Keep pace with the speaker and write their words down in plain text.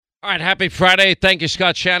All right, happy Friday. Thank you,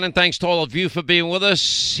 Scott Shannon. Thanks to all of you for being with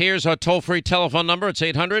us. Here's our toll-free telephone number. It's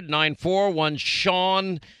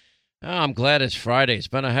 800-941-SEAN. Oh, I'm glad it's Friday. It's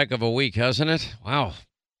been a heck of a week, hasn't it? Wow,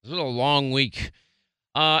 it's been a long week.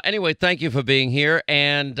 Anyway, thank you for being here.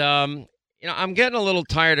 And, I'm getting a little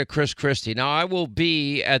tired of Chris Christie. Now, I will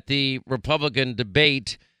be at the Republican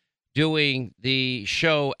debate doing the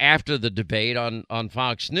show after the debate on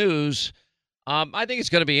Fox News. I think it's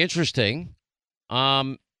going to be interesting.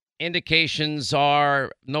 Indications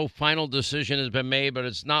are no final decision has been made, but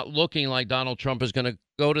it's not looking like Donald Trump is going to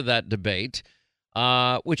go to that debate,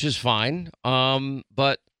 which is fine.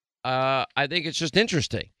 But I think it's just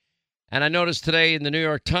interesting. And I noticed today in the New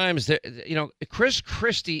York Times that, Chris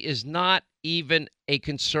Christie is not even a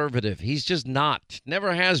conservative. He's just not.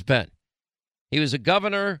 Never has been. He was a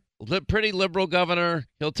governor, pretty liberal governor.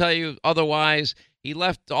 He'll tell you otherwise. He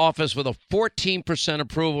left office with a 14%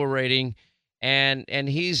 approval rating. And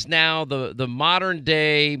he's now the modern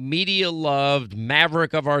day media loved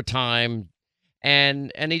maverick of our time.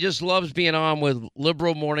 And he just loves being on with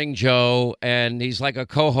Liberal Morning Joe. And he's like a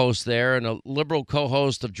co-host there and a liberal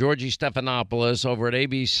co-host of Georgie Stephanopoulos over at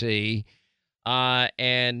ABC.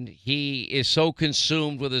 And he is so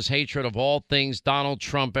consumed with his hatred of all things Donald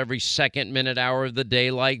Trump every second, minute, hour of the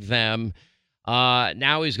day like them.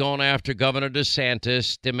 Now he's going after Governor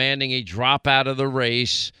DeSantis, demanding he drop out of the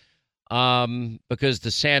race. Because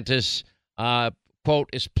DeSantis, quote,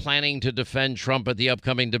 is planning to defend Trump at the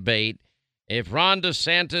upcoming debate. If Ron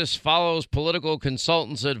DeSantis follows political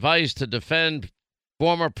consultants' advice to defend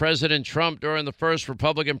former President Trump during the first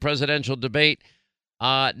Republican presidential debate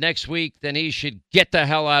next week, then he should get the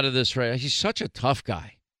hell out of this race. He's such a tough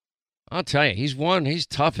guy. I'll tell you, he's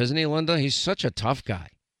tough, isn't he, Linda? He's such a tough guy.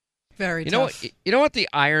 Very tough. You know what the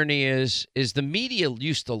irony is the media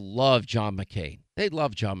used to love John McCain. They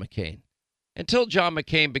loved John McCain until John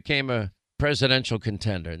McCain became a presidential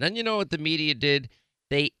contender. And then you know what the media did?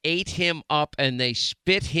 They ate him up and they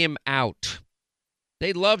spit him out.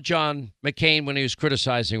 They loved John McCain when he was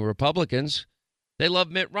criticizing Republicans. They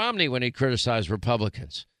loved Mitt Romney when he criticized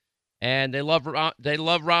Republicans. And they love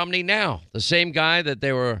Romney now, the same guy that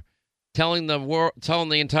they were telling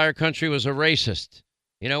the entire country was a racist.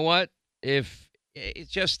 You know what? If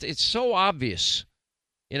it's so obvious,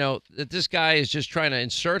 that this guy is just trying to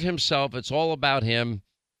insert himself. It's all about him.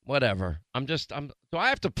 Whatever. Do I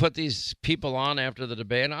have to put these people on after the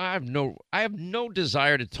debate? And I have no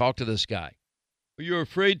desire to talk to this guy. You're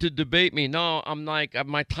afraid to debate me. No, I'm like,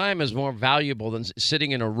 my time is more valuable than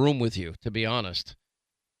sitting in a room with you, to be honest.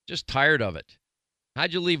 Just tired of it.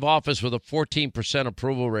 How'd you leave office with a 14%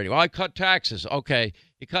 approval rating? Well, I cut taxes. Okay.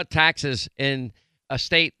 You cut taxes in a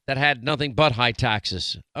state that had nothing but high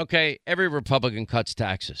taxes. Okay, every Republican cuts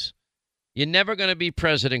taxes. You're never going to be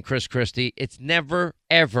president, Chris Christie. It's never,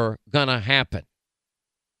 ever going to happen.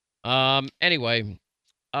 Anyway,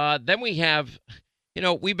 then we have,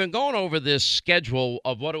 we've been going over this schedule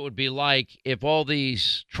of what it would be like if all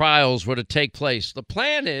these trials were to take place. The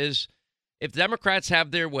plan is, if Democrats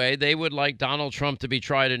have their way, they would like Donald Trump to be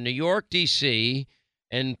tried in New York, D.C.,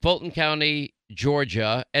 in Fulton County,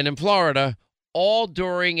 Georgia, and in Florida, all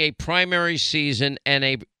during a primary season and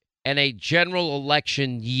a general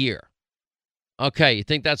election year. Okay, you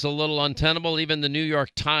think that's a little untenable? Even the New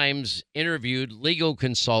York Times interviewed legal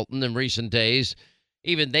consultant in recent days.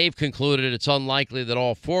 Even they've concluded it's unlikely that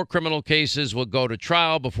all 4 criminal cases will go to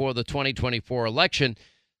trial before the 2024 election.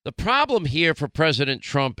 The problem here for President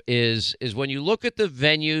Trump is when you look at the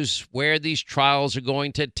venues where these trials are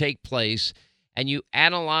going to take place and you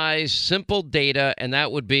analyze simple data, and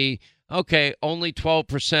that would be, okay, only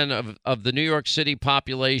 12% of the New York City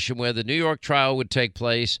population where the New York trial would take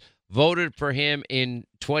place voted for him in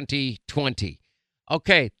 2020.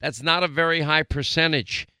 Okay, that's not a very high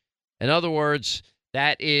percentage. In other words,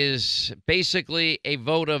 that is basically a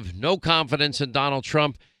vote of no confidence in Donald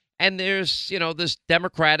Trump. And there's, this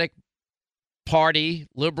Democratic Party,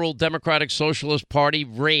 liberal Democratic Socialist Party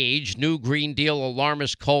rage, New Green Deal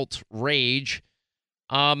alarmist cult rage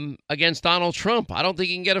against Donald Trump. I don't think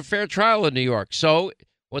he can get a fair trial in New York. So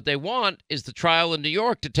what they want is the trial in New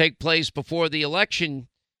York to take place before the election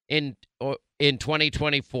in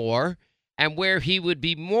 2024, and where he would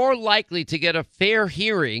be more likely to get a fair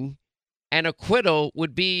hearing and acquittal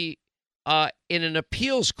would be in an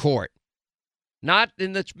appeals court, not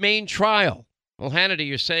in the main trial. Well, Hannity,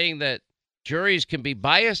 you're saying that juries can be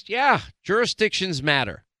biased? Yeah, jurisdictions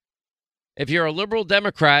matter. If you're a liberal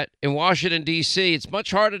Democrat in Washington, D.C., it's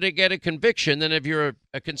much harder to get a conviction than if you're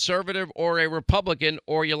a conservative or a Republican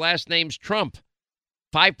or your last name's Trump.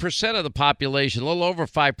 5% of the population, a little over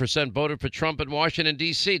 5%, voted for Trump in Washington,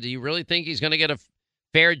 D.C. Do you really think he's going to get a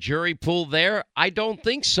fair jury pool there? I don't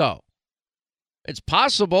think so. It's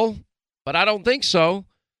possible, but I don't think so.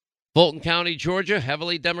 Fulton County, Georgia,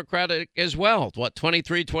 heavily Democratic as well.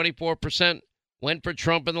 23-24% went for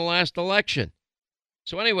Trump in the last election.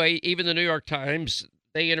 So anyway, even the New York Times,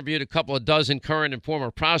 they interviewed a couple of dozen current and former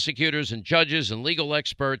prosecutors and judges and legal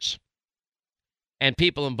experts and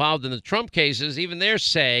people involved in the Trump cases. Even they're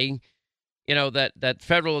saying, that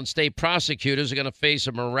federal and state prosecutors are going to face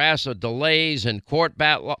a morass of delays and court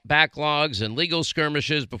backlogs and legal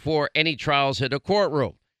skirmishes before any trials hit a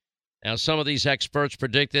courtroom. Now, some of these experts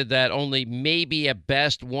predicted that only maybe at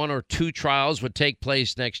best 1 or 2 trials would take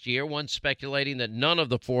place next year, one speculating that none of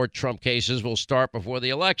the 4 Trump cases will start before the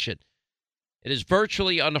election. It is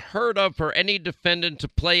virtually unheard of for any defendant to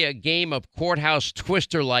play a game of courthouse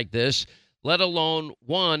twister like this, let alone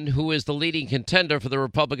one who is the leading contender for the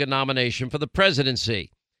Republican nomination for the presidency.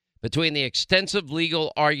 Between the extensive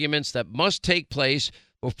legal arguments that must take place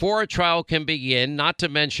before a trial can begin, not to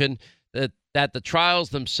mention that the trials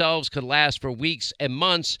themselves could last for weeks and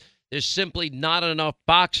months, there's simply not enough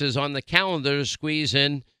boxes on the calendar to squeeze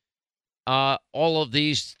in all of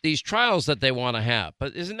these trials that they want to have.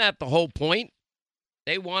 But isn't that the whole point?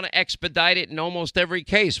 They want to expedite it in almost every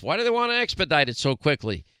case. Why do they want to expedite it so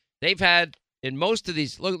quickly? They've had, in most of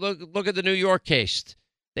these, look at the New York case.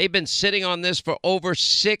 They've been sitting on this for over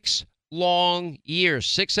 6 long years,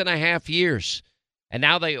 6.5 years. And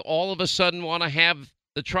now they all of a sudden want to have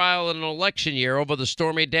the trial in an election year over the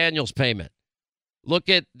Stormy Daniels payment. Look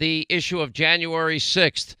at the issue of January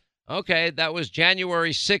 6th. Okay, that was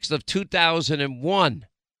January 6th of 2001.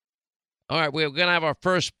 All right, we're going to have our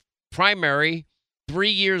first primary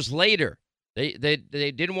 3 years later. They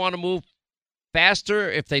didn't want to move faster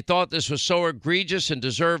if they thought this was so egregious and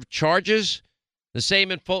deserved charges. The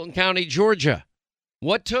same in Fulton County, Georgia.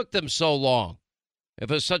 What took them so long?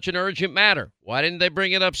 If it's such an urgent matter, why didn't they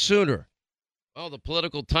bring it up sooner? Well, the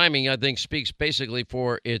political timing, I think, speaks basically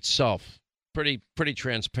for itself. Pretty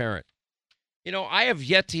transparent. I have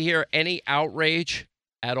yet to hear any outrage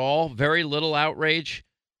at all, very little outrage.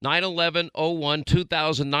 9/11/01,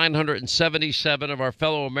 2,977 of our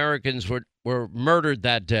fellow Americans were murdered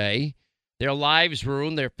that day. Their lives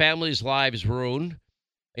ruined, their families' lives ruined.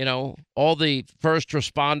 All the first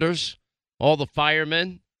responders, all the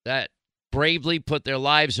firemen that bravely put their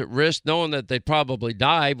lives at risk, knowing that they'd probably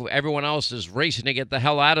die. Everyone else is racing to get the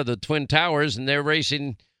hell out of the Twin Towers, and they're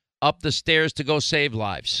racing up the stairs to go save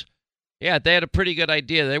lives. Yeah, they had a pretty good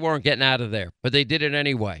idea. They weren't getting out of there, but they did it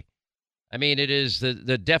anyway. I mean, it is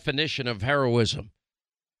the definition of heroism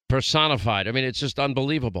personified. I mean, it's just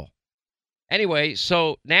unbelievable. Anyway,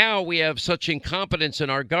 so now we have such incompetence in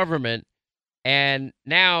our government, and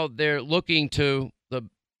now they're looking to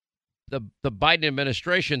the Biden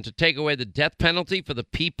administration to take away the death penalty for the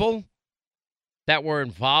people that were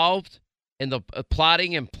involved in the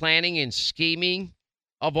plotting and planning and scheming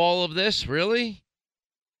of all of this. Really?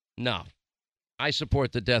 No. I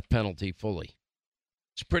support the death penalty fully.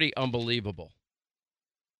 It's pretty unbelievable.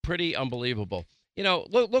 Pretty unbelievable.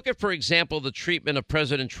 Look at, for example, the treatment of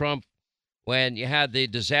President Trump when you had the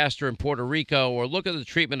disaster in Puerto Rico, or look at the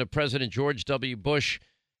treatment of President George W. Bush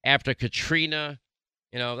after Katrina.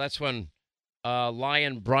 That's when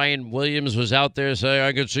Lion Brian Williams was out there saying,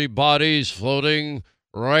 I could see bodies floating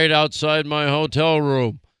right outside my hotel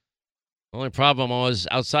room. The only problem was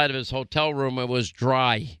outside of his hotel room, it was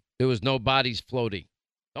dry. There was no bodies floating.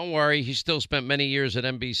 Don't worry, he still spent many years at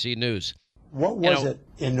NBC News. What was it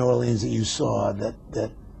in New Orleans that you saw that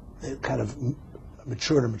kind of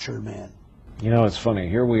matured a mature man? It's funny.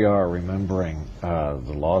 Here we are remembering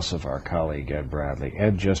the loss of our colleague, Ed Bradley.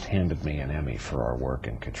 Ed just handed me an Emmy for our work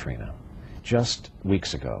in Katrina. Just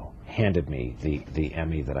weeks ago, handed me the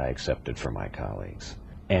Emmy that I accepted for my colleagues.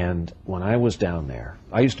 And when I was down there,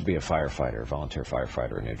 I used to be a firefighter, volunteer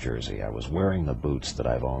firefighter in New Jersey. I was wearing the boots that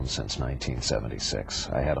I've owned since 1976.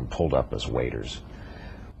 I had them pulled up as waiters.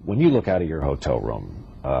 When you look out of your hotel room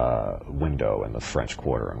window in the French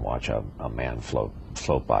Quarter and watch a man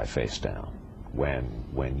float by face down,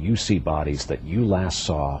 when you see bodies that you last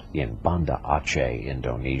saw in Banda Aceh,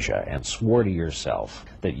 Indonesia, and swore to yourself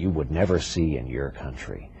that you would never see in your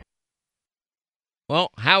country.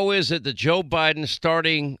 Well, how is it that Joe Biden,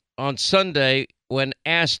 starting on Sunday, when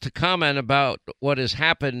asked to comment about what has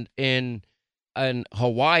happened in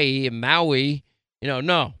Hawaii, in Maui,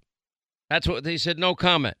 no. That's what they said, no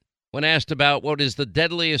comment. When asked about what is the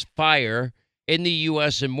deadliest fire in the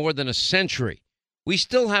U.S. in more than a century. We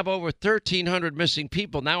still have over 1,300 missing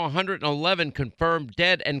people, now 111 confirmed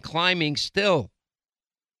dead and climbing still.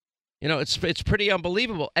 It's pretty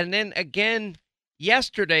unbelievable. And then again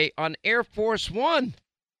yesterday on Air Force One.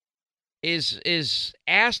 is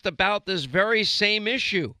asked about this very same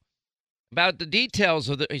issue, about the details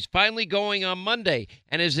of he's finally going on Monday,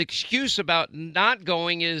 and his excuse about not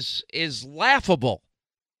going is laughable.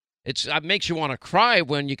 It makes you want to cry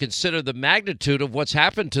when you consider the magnitude of what's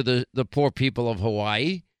happened to the poor people of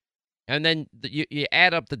Hawaii. And then you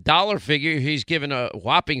add up the dollar figure. He's given a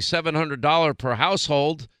whopping $700 per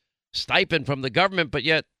household stipend from the government, but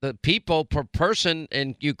yet the people per person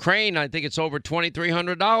in Ukraine, I think it's over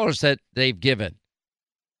 $2,300 that they've given.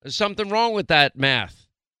 There's something wrong with that math.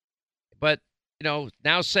 But,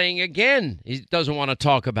 now saying again, he doesn't want to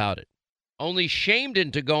talk about it. Only shamed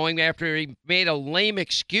into going after he made a lame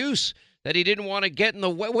excuse that he didn't want to get in the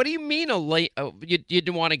way. What do you mean you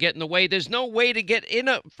didn't want to get in the way? There's no way to get in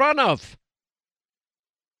front of.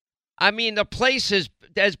 I mean, the place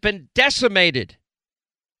has been decimated.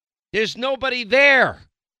 There's nobody there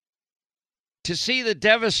to see the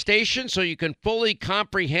devastation so you can fully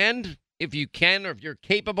comprehend, if you can, or if you're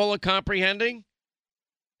capable of comprehending.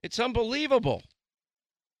 It's unbelievable.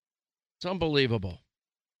 It's unbelievable.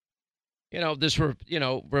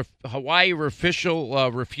 Hawaii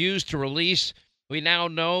official refused to release. We now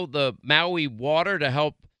know the Maui water to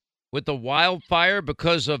help with the wildfire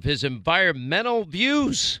because of his environmental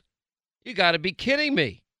views. You got to be kidding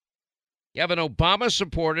me. You have an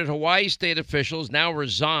Obama-supported Hawaii state official now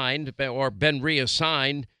resigned or been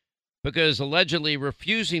reassigned because allegedly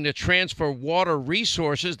refusing to transfer water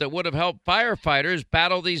resources that would have helped firefighters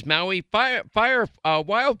battle these Maui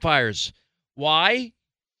wildfires. Why?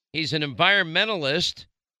 He's an environmentalist,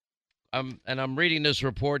 and I'm reading this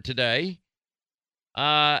report today.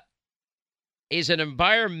 He's an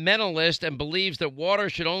environmentalist and believes that water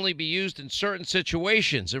should only be used in certain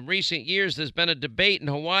situations. In recent years, there's been a debate in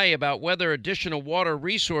Hawaii about whether additional water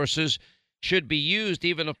resources should be used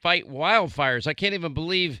even to fight wildfires. I can't even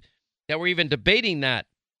believe that we're even debating that.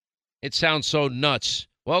 It sounds so nuts.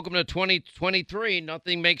 Welcome to 2023.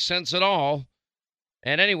 Nothing makes sense at all.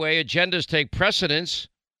 And anyway, agendas take precedence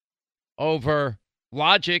over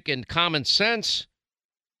logic and common sense.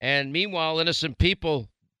 And meanwhile, innocent people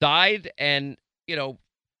died, and,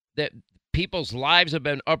 that people's lives have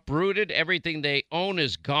been uprooted. Everything they own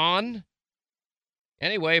is gone.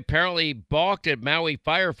 Anyway, apparently balked at Maui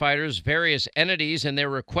firefighters, various entities, and their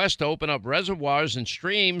request to open up reservoirs and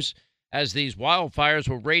streams as these wildfires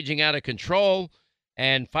were raging out of control.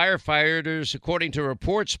 And firefighters, according to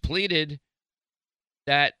reports, pleaded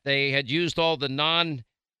that they had used all the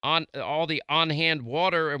on-hand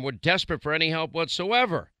water and were desperate for any help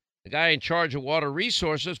whatsoever. The guy in charge of water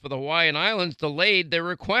resources for the Hawaiian Islands delayed their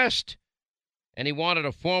request, and he wanted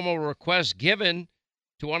a formal request given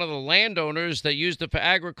to one of the landowners that used it for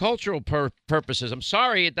agricultural purposes. I'm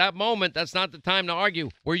sorry, at that moment, that's not the time to argue.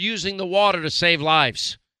 We're using the water to save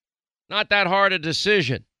lives. Not that hard a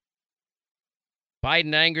decision.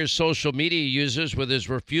 Biden angers social media users with his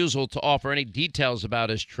refusal to offer any details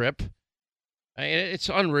about his trip. It's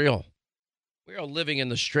unreal. We are living in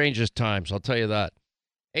the strangest times, I'll tell you that.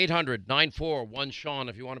 800-941-SEAN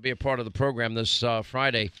if you want to be a part of the program this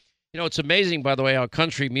Friday. It's amazing, by the way, how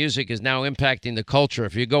country music is now impacting the culture.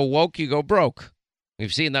 If you go woke, you go broke.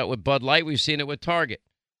 We've seen that with Bud Light. We've seen it with Target.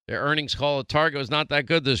 Their earnings call at Target was not that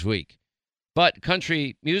good this week. But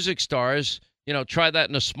country music stars, try that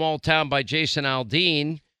in A Small Town by Jason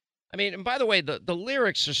Aldean. I mean, and by the way, the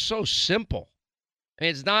lyrics are so simple. I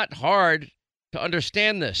mean, it's not hard to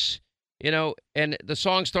understand this. And the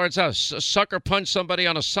song starts out, sucker punch somebody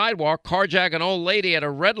on a sidewalk, carjack an old lady at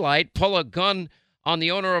a red light, pull a gun on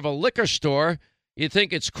the owner of a liquor store. You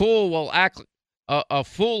think it's cool, well, act a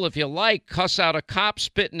fool if you like, cuss out a cop,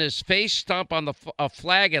 spit in his face, stomp on a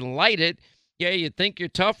flag and light it. Yeah, you think you're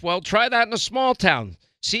tough? Well, try that in a small town.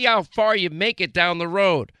 See how far you make it down the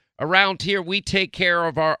road. Around here, we take care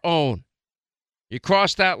of our own. You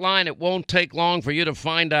cross that line, it won't take long for you to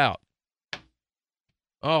find out.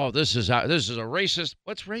 Oh, this is a racist.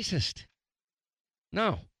 What's racist?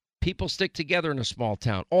 No. People stick together in a small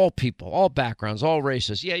town. All people, all backgrounds, all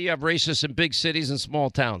races. Yeah, you have racists in big cities and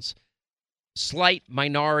small towns. Slight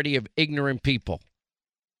minority of ignorant people.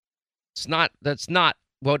 That's not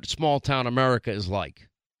what small town America is like.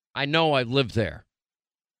 I know, I've lived there.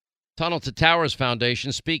 Tunnel to Towers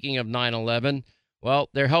Foundation, speaking of 9/11, well,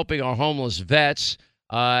 they're helping our homeless vets,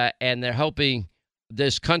 and they're helping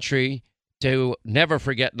this country to never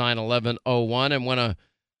forget 9/11-01. And when a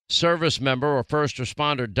service member or first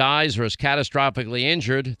responder dies or is catastrophically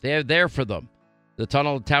injured, they're there for them. The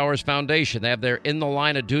Tunnel to Towers Foundation, they have their In the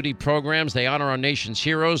Line of Duty programs. They honor our nation's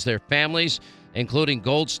heroes, their families, including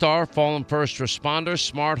Gold Star, fallen first responders,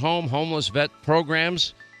 smart home, homeless vet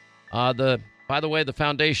programs. The By the way, the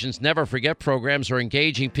foundation's Never Forget programs are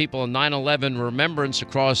engaging people in 9/11 remembrance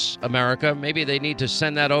across America. Maybe they need to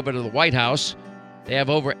send that over to the White House. They have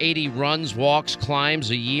over 80 runs, walks, climbs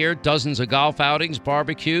a year, dozens of golf outings,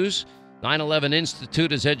 barbecues. 9/11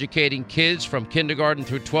 Institute is educating kids from kindergarten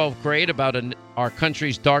through 12th grade about our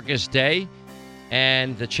country's darkest day.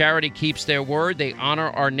 And the charity keeps their word. They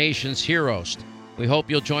honor our nation's heroes. We hope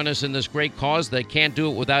you'll join us in this great cause. They can't do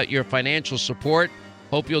it without your financial support.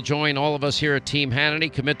 Hope you'll join all of us here at Team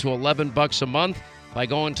Hannity. Commit to $11 a month by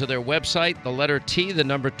going to their website, the letter T, the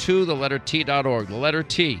number 2, the letter T.org. The letter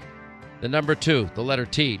T, the number 2, the letter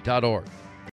T.org.